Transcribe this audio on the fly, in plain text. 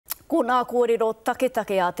Ko nā kōrero take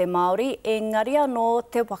a te Māori, engari anō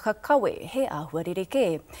te wakakawe he āhua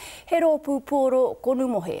ririke. He rōpū pōro konu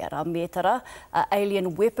mohe ara mētara,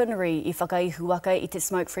 alien weaponry I whakaihu aka I te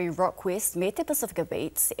Smokefree Rockquest me te Pacifica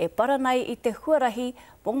Beats e para nei I te huarahi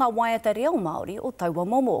mo ngā waiata reo Māori o Taua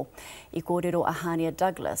Momo. I kōrero a Hania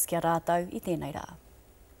Douglas kia rātau I tēnei rā.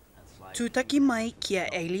 Tūtaki mai kia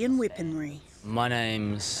alien weaponry. My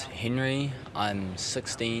name's Henry, I'm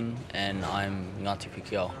 16 and I'm Ngāti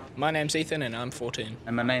Pikiao. My name's Ethan and I'm 14.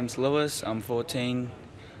 And my name's Lewis, I'm 14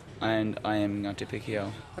 and I am Ngāti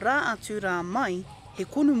Pikiao. Rā atu rā mai, he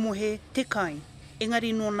konu mohe te kai.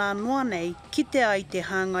 Engari no nā noa nei, kite ai te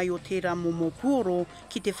hāngai o tērā momo puoro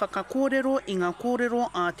ki te whakakōrero I ngā kōrero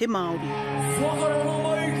a te Māori. Whakarero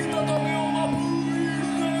mai ki tatame o ngā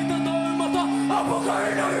pūrunga I te taumata,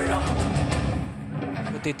 apakaina.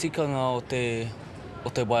 Ko te tikanga o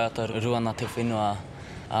te waiata ruana te whenua,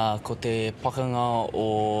 ko te pakanga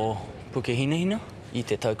o puke hinahina. I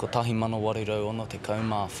te tau ko tahi mana warirau ono te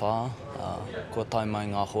kaumā whā, ko tai mai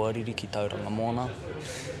ngā hoariri ki tauranga mōna.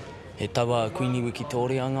 He taua kuini wiki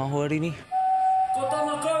tōre a ngā hoariri. Ko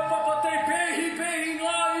tana kaupapa te pehi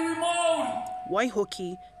ngā iwi Māori.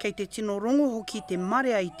 Waihoki, kei te tino rongo hoki te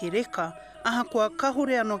mare ai te reka, ahakoa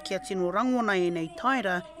kahore anō kia tino rangona e nei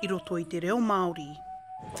taira I roto I te reo Māori.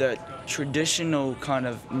 The traditional kind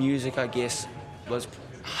of music, I guess, was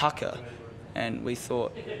haka, and we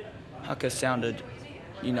thought haka sounded,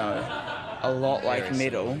 you know, a lot like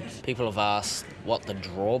metal. People have asked what the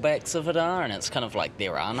drawbacks of it are, and it's kind of like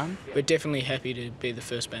there are none. We're definitely happy to be the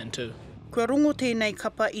first band too. Kua rongo tēnei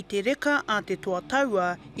kapa I te reka a te toa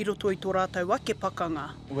taua I roto I tō rātau ake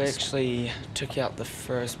pakanga. We actually took out the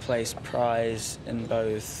first place prize in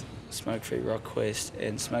both Smokefree Rockquest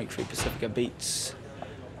and Smokefree Pacifica Beats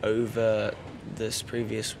over this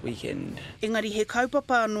previous weekend. Engari he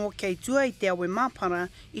kaupapa anō kei tua I te awe māpara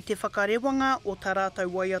I te whakarewanga o tā rātau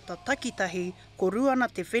waiata takitahi ko ruana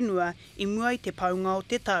te whenua I mua I te paunga o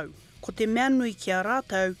te tau. Ko te mea nui kia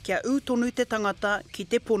rātau kia ūtonu te tangata ki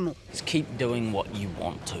te pono. Just keep doing what you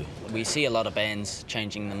want to. We see a lot of bands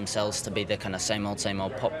changing themselves to be the kind of same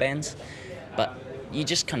old pop bands, but you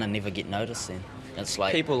just kind of never get noticed then. It's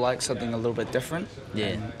like people like something a little bit different. Yeah.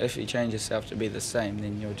 And if you change yourself to be the same,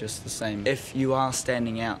 then you're just the same. If you are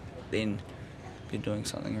standing out, then you're doing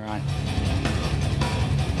something right.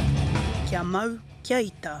 Kia mau, kia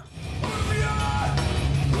ita.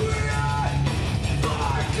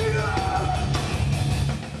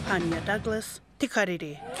 Hania Douglas, te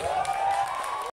Karere.